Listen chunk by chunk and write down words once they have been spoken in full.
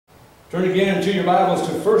Turn again to your Bibles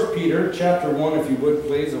to 1 Peter chapter 1, if you would,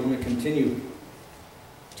 please. I'm going to continue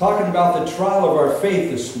talking about the trial of our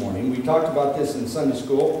faith this morning. We talked about this in Sunday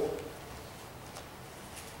school.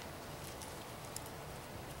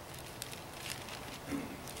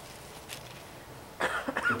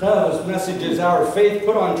 The title of this message is Our Faith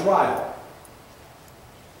Put on Trial.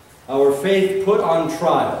 Our faith put on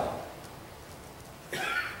trial.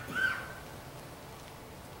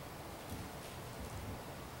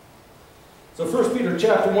 So 1 Peter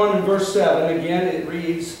chapter 1 and verse 7, again it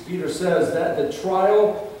reads, Peter says that the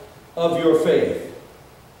trial of your faith,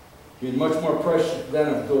 being much more precious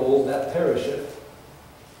than of gold, that perisheth,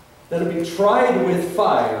 that it be tried with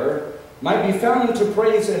fire, might be found unto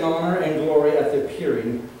praise and honor and glory at the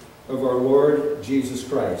appearing of our Lord Jesus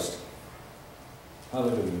Christ.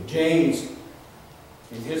 Hallelujah. James,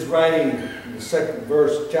 in his writing, in the second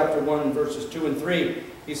verse, chapter 1, verses 2 and 3,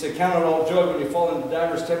 he said, count it all joy when you fall into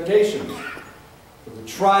divers temptations. For the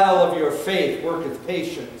trial of your faith worketh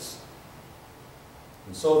patience.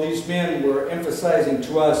 And so these men were emphasizing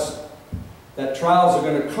to us that trials are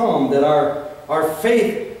going to come, that our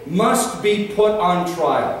faith must be put on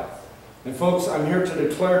trial. And folks, I'm here to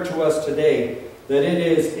declare to us today that it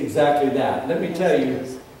is exactly that. Let me tell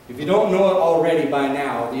you, if you don't know it already by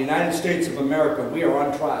now, the United States of America, we are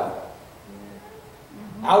on trial.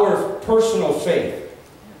 Our personal faith,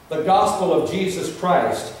 the gospel of Jesus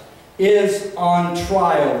Christ, is on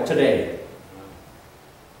trial today.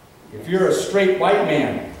 If you're a straight white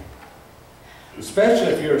man,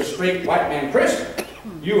 especially if you're a straight white man Christian,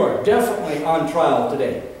 you are definitely on trial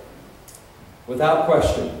today, without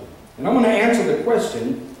question. And I'm going to answer the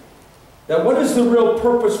question that what is the real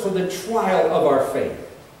purpose for the trial of our faith?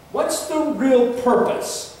 What's the real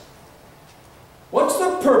purpose? What's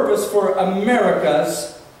the purpose for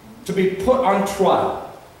America's to be put on trial?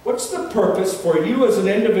 What's the purpose for you as an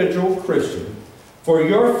individual Christian for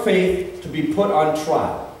your faith to be put on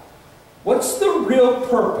trial? What's the real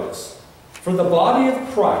purpose for the body of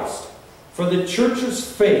Christ, for the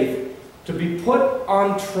church's faith to be put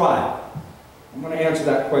on trial? I'm going to answer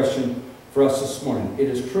that question for us this morning. It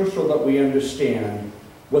is crucial that we understand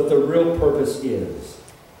what the real purpose is.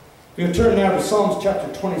 If you turn now to Psalms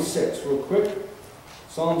chapter 26 real quick.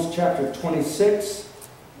 Psalms chapter 26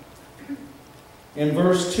 in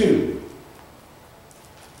verse 2.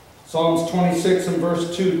 Psalms 26 and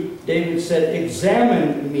verse 2, David said,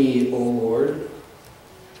 examine me, O Lord,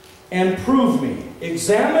 and prove me.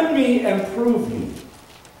 Examine me and prove me.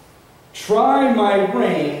 Try my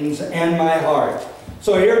reins and my heart.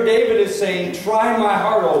 So here David is saying, try my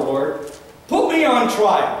heart, O Lord. Put me on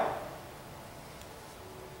trial.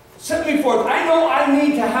 Set me forth. I know I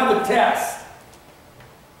need to have a test.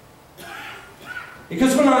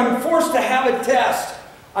 Because when I'm forced to have a test,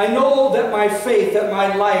 I know that my faith, that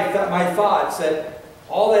my life, that my thoughts, that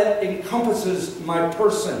all that encompasses my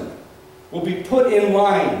person will be put in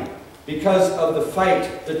line because of the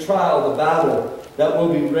fight, the trial, the battle that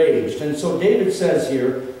will be raged. And so David says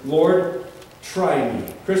here, Lord, try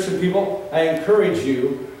me. Christian people, I encourage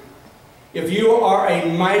you, if you are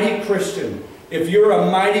a mighty Christian, if you're a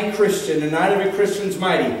mighty Christian, and not every Christian's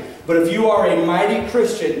mighty, but if you are a mighty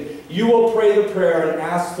Christian, you will pray the prayer and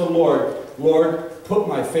ask the Lord, Lord, put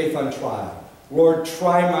my faith on trial. Lord,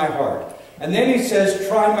 try my heart. And then he says,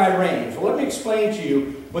 try my reins. Well, let me explain to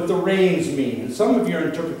you what the reins mean. In some of your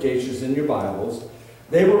interpretations in your Bibles,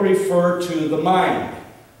 they will refer to the mind.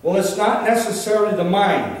 Well, it's not necessarily the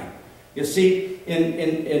mind. You see,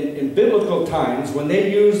 in biblical times, when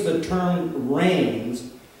they used the term reins,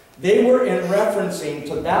 they were in referencing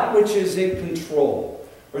to that which is in control,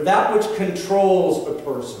 or that which controls a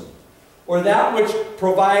person, or that which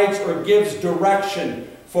provides or gives direction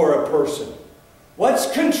for a person. What's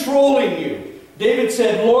controlling you? David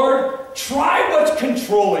said, Lord, try what's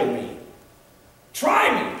controlling me.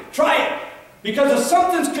 Try me. Try it. Because if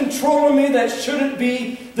something's controlling me that shouldn't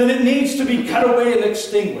be, then it needs to be cut away and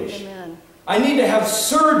extinguished. Amen. I need to have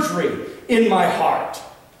surgery in my heart.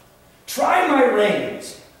 Try my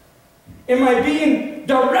reins. Am I being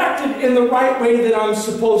directed in the right way that I'm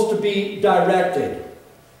supposed to be directed?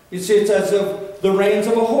 You see, it's as if the reins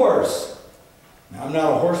of a horse. Now, I'm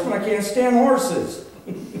not a horseman, I can't stand horses.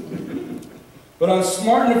 But I'm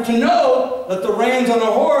smart enough to know that the reins on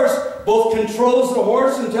a horse both controls the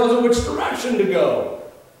horse and tells it which direction to go.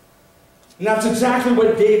 And that's exactly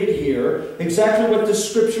what David here, exactly what the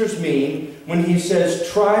scriptures mean when he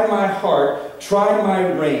says, try my heart, try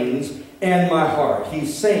my reins and my heart.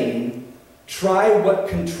 He's saying, try what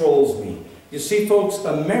controls me. You see, folks,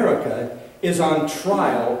 America is on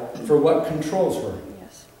trial for what controls her.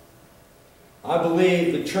 Yes. I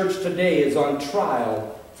believe the church today is on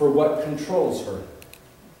trial for what controls her.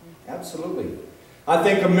 Absolutely. I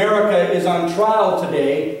think America is on trial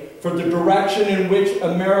today for the direction in which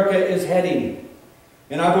America is heading.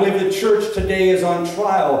 And I believe the church today is on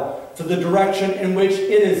trial for the direction in which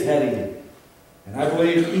it is heading. And I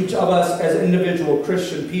believe each of us as individual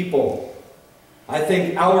Christian people, I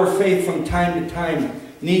think our faith from time to time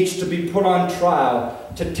needs to be put on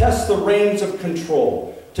trial to test the reins of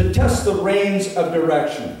control, to test the reins of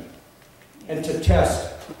direction, and to test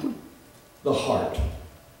the heart,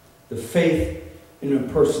 the faith in a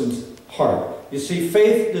person's heart. You see,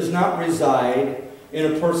 faith does not reside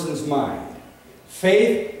in a person's mind.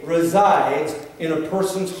 Faith resides in a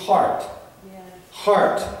person's heart. Yeah.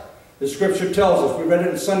 Heart. The scripture tells us, we read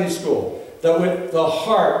it in Sunday school, that with the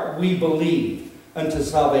heart we believe unto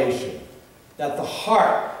salvation. That the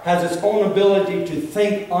heart has its own ability to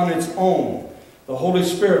think on its own. The Holy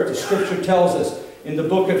Spirit, the scripture tells us in the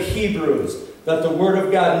book of Hebrews, that the Word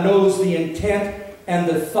of God knows the intent and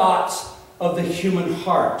the thoughts of the human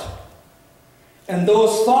heart. And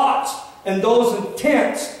those thoughts and those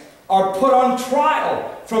intents are put on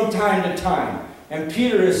trial from time to time. And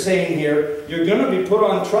Peter is saying here, you're going to be put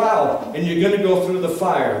on trial and you're going to go through the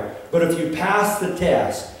fire. But if you pass the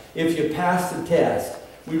test,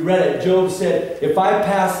 we read it, Job said, if I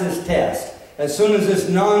pass this test, as soon as this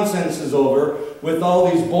nonsense is over, with all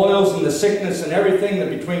these boils and the sickness and everything that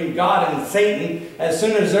between God and Satan, as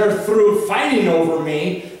soon as they're through fighting over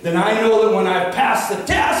me, then I know that when I pass the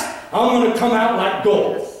test, I'm going to come out like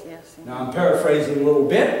gold. Yes, yes. Now I'm paraphrasing a little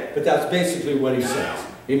bit, but that's basically what he says.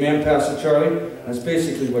 Amen, Pastor Charlie? That's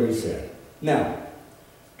basically what he said. Now,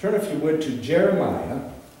 turn if you would to Jeremiah.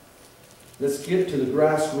 Let's get to the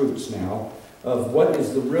grassroots now of what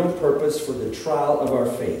is the real purpose for the trial of our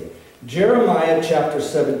faith. Jeremiah chapter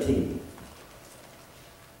 17.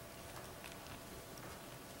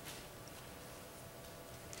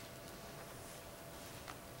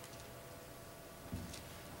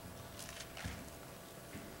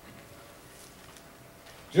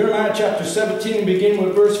 Jeremiah chapter 17, beginning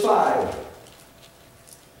with verse 5.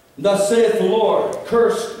 Thus saith the Lord,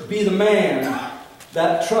 cursed be the man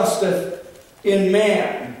that trusteth in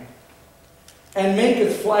man, and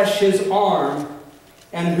maketh flesh his arm,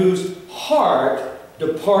 and whose heart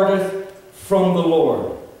departeth from the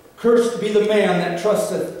Lord. Cursed be the man that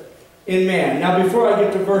trusteth in man. Now before I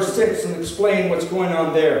get to verse 6 and explain what's going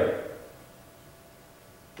on there,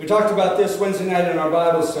 we talked about this Wednesday night in our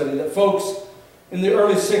Bible study, that folks, in the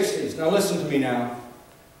early 60s, now listen to me now,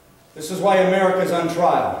 this is why America is on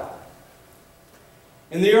trial.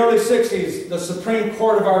 In the early 60s, the Supreme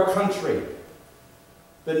Court of our country,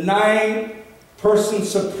 the 9-person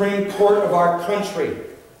Supreme Court of our country,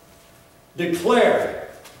 declared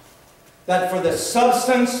that for the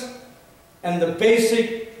substance and the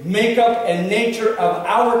basic makeup and nature of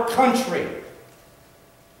our country,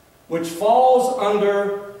 which falls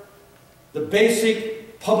under the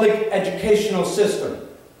basic public educational system,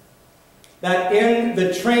 that in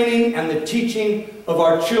the training and the teaching of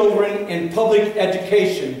our children in public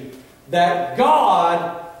education, that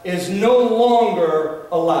God is no longer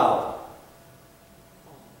allowed.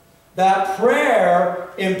 That prayer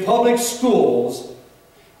in public schools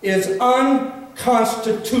is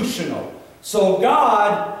unconstitutional. So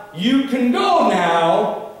God, you can go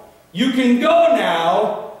now. You can go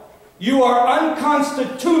now. You are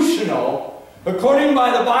unconstitutional. According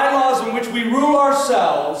by the bylaws in which we rule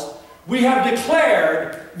ourselves, we have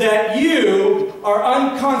declared that you are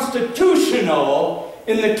unconstitutional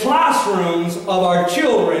in the classrooms of our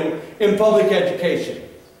children in public education.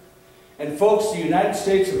 And folks, the United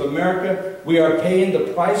States of America, we are paying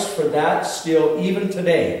the price for that still even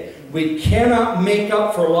today. We cannot make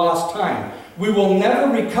up for lost time. We will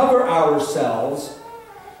never recover ourselves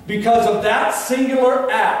because of that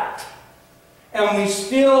singular act. And we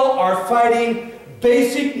still are fighting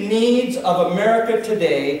basic needs of America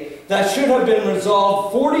today that should have been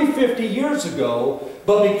resolved 40, 50 years ago,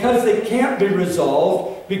 but because they can't be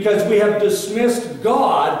resolved, because we have dismissed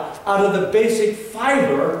God out of the basic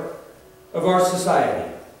fiber of our society.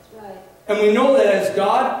 Right. And we know that as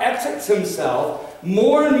God exits himself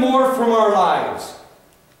more and more from our lives,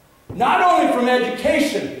 not only from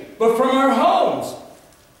education, but from our homes.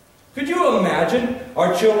 Could you imagine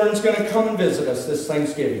our children's going to come and visit us this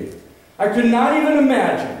Thanksgiving? I could not even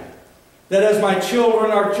imagine that as my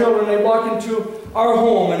children, our children, they walk into our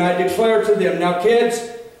home and I declare to them, now kids,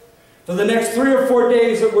 for the next 3 or 4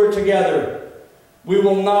 days that we're together, we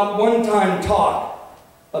will not one time talk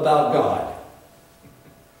about God.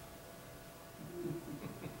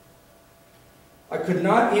 I could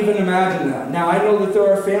not even imagine that. Now I know that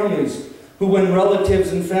there are families who, when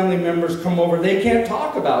relatives and family members come over, they can't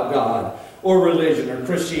talk about God or religion or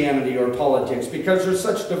Christianity or politics because there's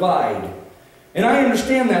such divide. And I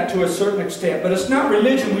understand that to a certain extent, but it's not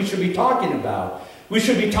religion we should be talking about. We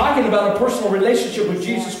should be talking about a personal relationship with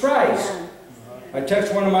Jesus Christ. I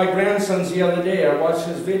texted one of my grandsons the other day. I watched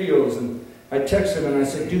his videos and I texted him and I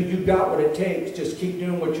said, dude, you got what it takes. Just keep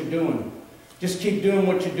doing what you're doing. Just keep doing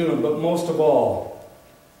what you're doing. But most of all,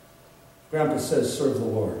 Grandpa says, serve the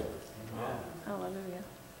Lord. Hallelujah.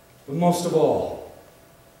 But most of all,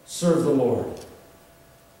 serve the Lord.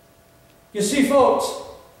 You see, folks,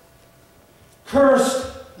 cursed,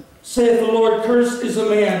 saith the Lord, cursed is a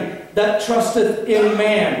man that trusteth in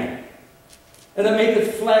man, and that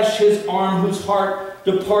maketh flesh his arm, whose heart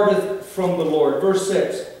departeth from the Lord. Verse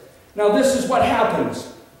 6. Now this is what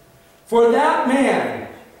happens. For that man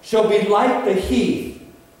shall be like the heath,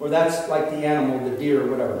 or that's like the animal, the deer, or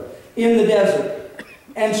whatever, in the desert,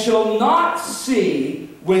 and shall not see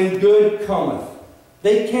when good cometh.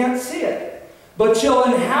 They can't see it, but shall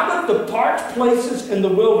inhabit the parched places in the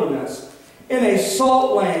wilderness, in a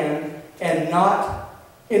salt land, and not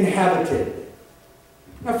inhabited.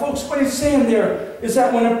 Now, folks, what he's saying there is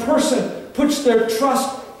that when a person puts their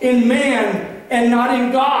trust in man and not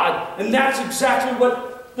in God, and that's exactly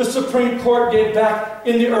what the Supreme Court did back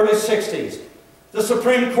in the early 60s. The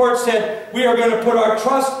Supreme Court said, we are going to put our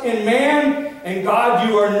trust in man, and God,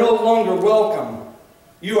 you are no longer welcome.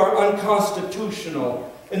 You are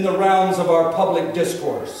unconstitutional in the realms of our public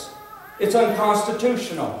discourse. It's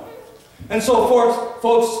unconstitutional. And so forth,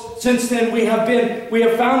 folks, since then we have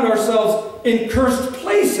found ourselves in cursed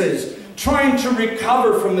places, trying to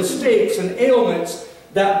recover from mistakes and ailments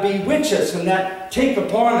that bewitch us and that take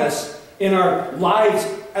upon us in our lives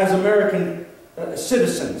as American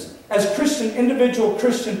citizens, as Christian, individual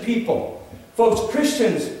Christian people. Folks,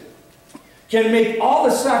 Christians can make all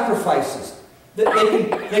the sacrifices. They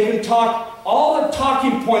can talk all the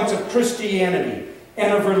talking points of Christianity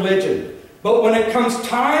and of religion. But when it comes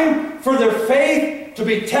time for their faith to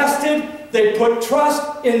be tested, they put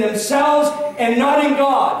trust in themselves and not in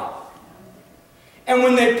God. And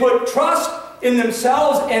when they put trust in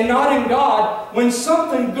themselves and not in God, when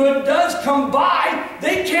something good does come by,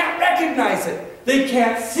 they can't recognize it. They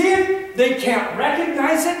can't see it. They can't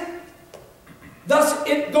recognize it. Thus,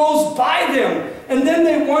 it goes by them. And then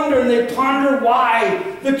they wonder and they ponder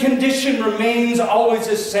why the condition remains always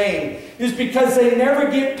the same. It's because they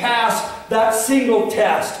never get past that single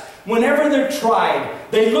test. Whenever they're tried,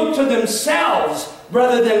 they look to themselves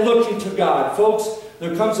rather than looking to God. Folks,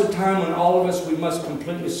 there comes a time when all of us, we must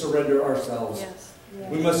completely surrender ourselves. Yes.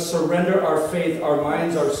 Yes. We must surrender our faith, our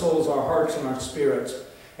minds, our souls, our hearts, and our spirits.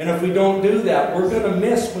 And if we don't do that, we're going to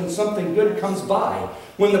miss when something good comes by.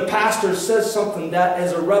 When the pastor says something that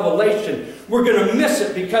is a revelation, we're going to miss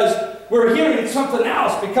it because we're hearing something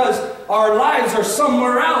else, because our lives are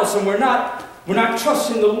somewhere else, and we're not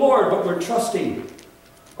trusting the Lord, but we're trusting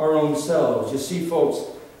our own selves. You see, folks,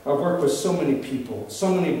 I've worked with so many people,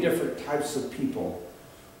 so many different types of people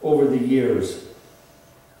over the years.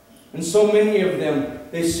 And so many of them,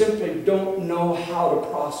 they simply don't know how to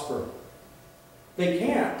prosper. They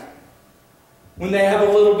can't. When they have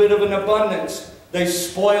a little bit of an abundance, they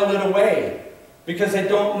spoil it away because they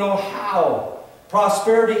don't know how.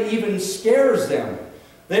 Prosperity even scares them.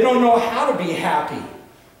 They don't know how to be happy.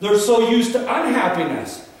 They're so used to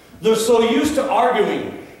unhappiness. They're so used to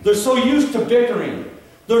arguing. They're so used to bickering.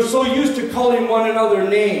 They're so used to calling one another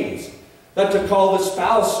names that to call the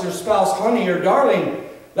spouse, your spouse, honey or darling,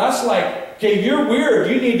 that's like, okay, you're weird.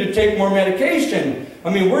 You need to take more medication.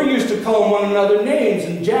 I mean, we're used to calling one another names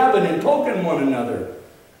and jabbing and poking one another.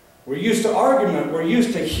 We're used to argument. We're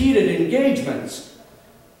used to heated engagements.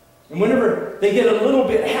 And whenever they get a little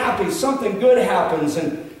bit happy, something good happens,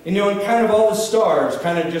 and kind of all the stars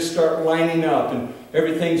kind of just start lining up, and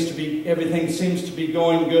everything seems to be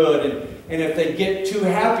going good. And if they get too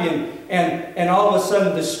happy and all of a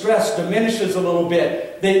sudden the stress diminishes a little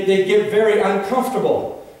bit, they get very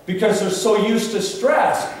uncomfortable because they're so used to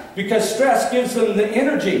stress, because stress gives them the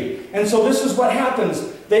energy. And so this is what happens.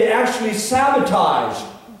 They actually sabotage.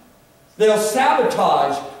 They'll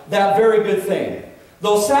sabotage that very good thing.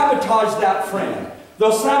 They'll sabotage that friend.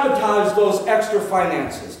 They'll sabotage those extra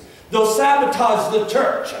finances. They'll sabotage the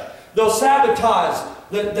church. They'll sabotage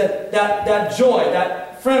that joy,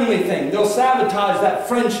 that friendly thing. They'll sabotage that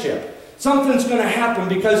friendship. Something's going to happen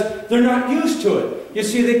because they're not used to it. You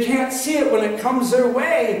see, they can't see it when it comes their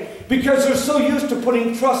way because they're so used to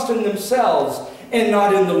putting trust in themselves and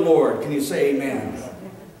not in the Lord. Can you say amen?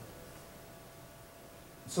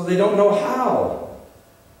 So they don't know how.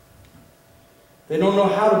 They don't know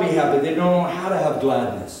how to be happy. They don't know how to have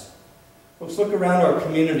gladness. Let's look around our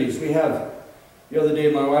communities. We have, the other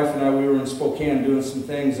day my wife and I, we were in Spokane doing some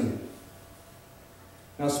things, and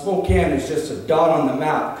now Spokane is just a dot on the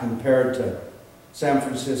map compared to San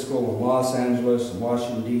Francisco and Los Angeles and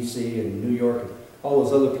Washington, D.C. and New York and all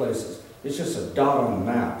those other places. It's just a dot on the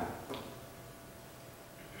map.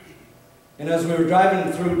 And as we were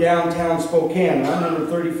driving through downtown Spokane, I remember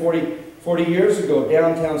 30, 40 years ago,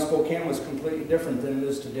 downtown Spokane was completely different than it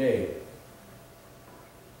is today.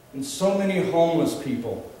 And so many homeless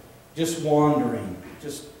people just wandering,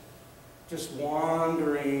 just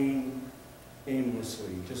wandering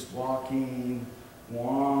aimlessly, just walking,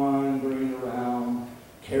 wandering around,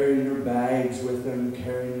 carrying their bags with them,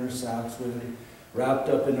 carrying their sacks with them, wrapped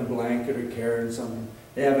up in a blanket or carrying something.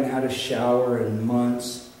 They haven't had a shower in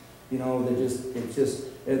months. They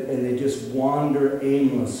just wander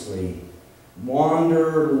aimlessly,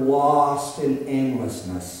 wander lost in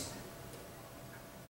aimlessness.